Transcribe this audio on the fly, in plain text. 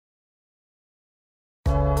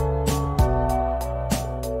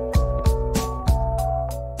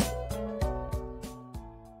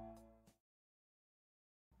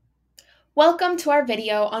Welcome to our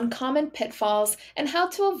video on common pitfalls and how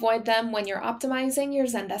to avoid them when you're optimizing your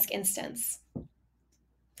Zendesk instance.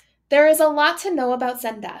 There is a lot to know about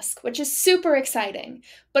Zendesk, which is super exciting,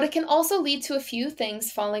 but it can also lead to a few things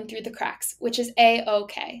falling through the cracks, which is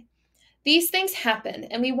A-okay. These things happen,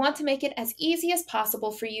 and we want to make it as easy as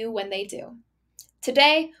possible for you when they do.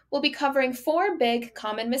 Today, we'll be covering 4 big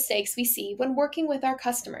common mistakes we see when working with our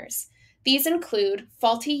customers. These include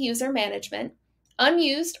faulty user management,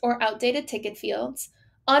 unused or outdated ticket fields,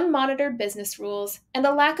 unmonitored business rules, and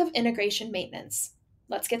a lack of integration maintenance.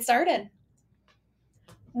 Let's get started.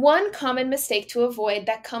 One common mistake to avoid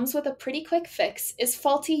that comes with a pretty quick fix is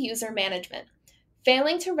faulty user management.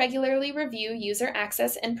 Failing to regularly review user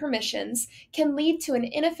access and permissions can lead to an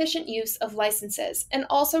inefficient use of licenses and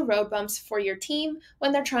also road bumps for your team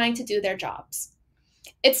when they're trying to do their jobs.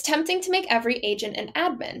 It's tempting to make every agent an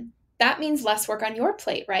admin. That means less work on your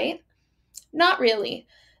plate, right? Not really.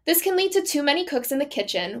 This can lead to too many cooks in the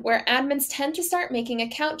kitchen, where admins tend to start making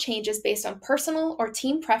account changes based on personal or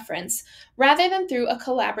team preference rather than through a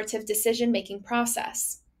collaborative decision-making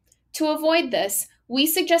process. To avoid this, we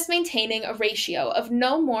suggest maintaining a ratio of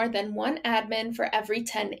no more than 1 admin for every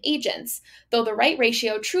 10 agents, though the right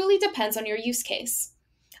ratio truly depends on your use case.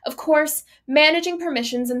 Of course, managing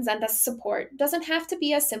permissions in Zendesk support doesn't have to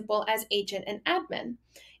be as simple as agent and admin.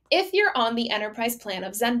 If you're on the enterprise plan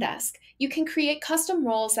of Zendesk, you can create custom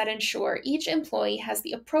roles that ensure each employee has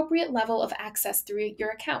the appropriate level of access through your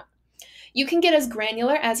account. You can get as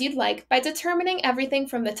granular as you'd like by determining everything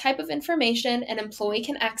from the type of information an employee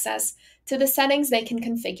can access to the settings they can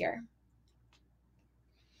configure.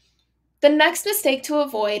 The next mistake to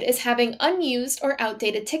avoid is having unused or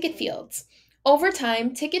outdated ticket fields. Over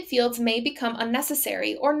time, ticket fields may become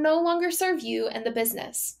unnecessary or no longer serve you and the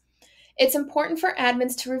business. It's important for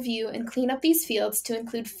admins to review and clean up these fields to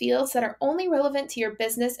include fields that are only relevant to your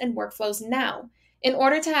business and workflows now, in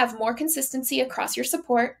order to have more consistency across your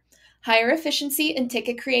support, higher efficiency in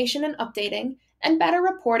ticket creation and updating, and better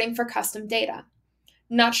reporting for custom data.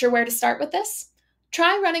 Not sure where to start with this?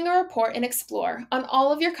 Try running a report in Explore on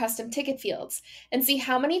all of your custom ticket fields and see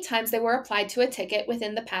how many times they were applied to a ticket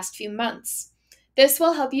within the past few months. This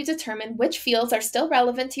will help you determine which fields are still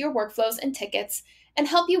relevant to your workflows and tickets and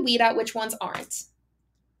help you weed out which ones aren't.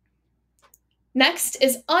 Next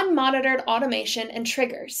is unmonitored automation and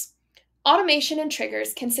triggers. Automation and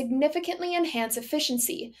triggers can significantly enhance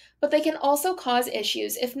efficiency, but they can also cause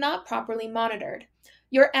issues if not properly monitored.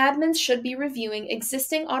 Your admins should be reviewing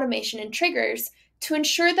existing automation and triggers to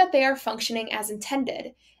ensure that they are functioning as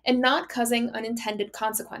intended and not causing unintended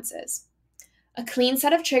consequences. A clean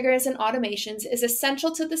set of triggers and automations is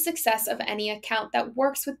essential to the success of any account that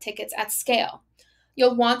works with tickets at scale.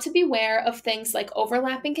 You'll want to beware of things like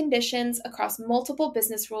overlapping conditions across multiple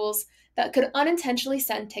business rules that could unintentionally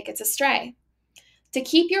send tickets astray. To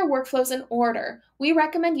keep your workflows in order, we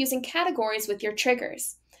recommend using categories with your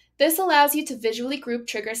triggers. This allows you to visually group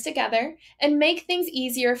triggers together and make things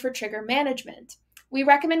easier for trigger management. We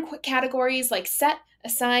recommend categories like set,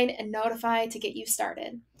 assign, and notify to get you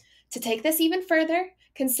started. To take this even further,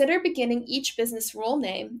 consider beginning each business rule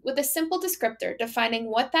name with a simple descriptor defining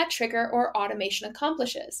what that trigger or automation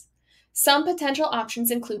accomplishes. Some potential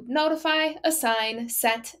options include notify, assign,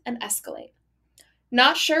 set, and escalate.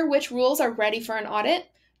 Not sure which rules are ready for an audit?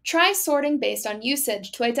 Try sorting based on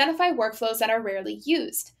usage to identify workflows that are rarely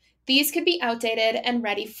used. These could be outdated and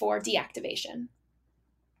ready for deactivation.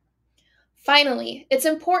 Finally, it's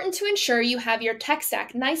important to ensure you have your tech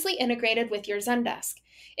stack nicely integrated with your Zendesk.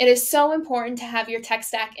 It is so important to have your tech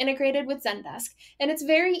stack integrated with Zendesk, and it's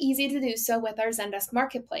very easy to do so with our Zendesk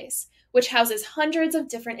Marketplace, which houses hundreds of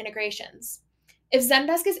different integrations. If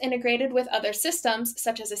Zendesk is integrated with other systems,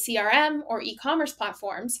 such as a CRM or e-commerce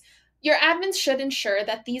platforms, your admins should ensure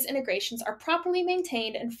that these integrations are properly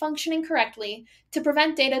maintained and functioning correctly to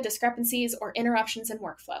prevent data discrepancies or interruptions in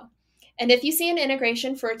workflow. And if you see an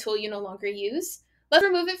integration for a tool you no longer use, let's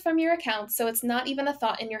remove it from your account so it's not even a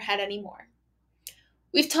thought in your head anymore.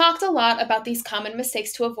 We've talked a lot about these common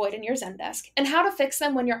mistakes to avoid in your Zendesk and how to fix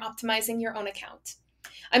them when you're optimizing your own account.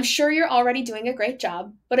 I'm sure you're already doing a great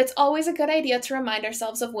job, but it's always a good idea to remind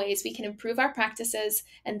ourselves of ways we can improve our practices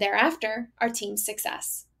and thereafter our team's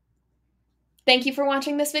success. Thank you for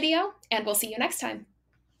watching this video, and we'll see you next time.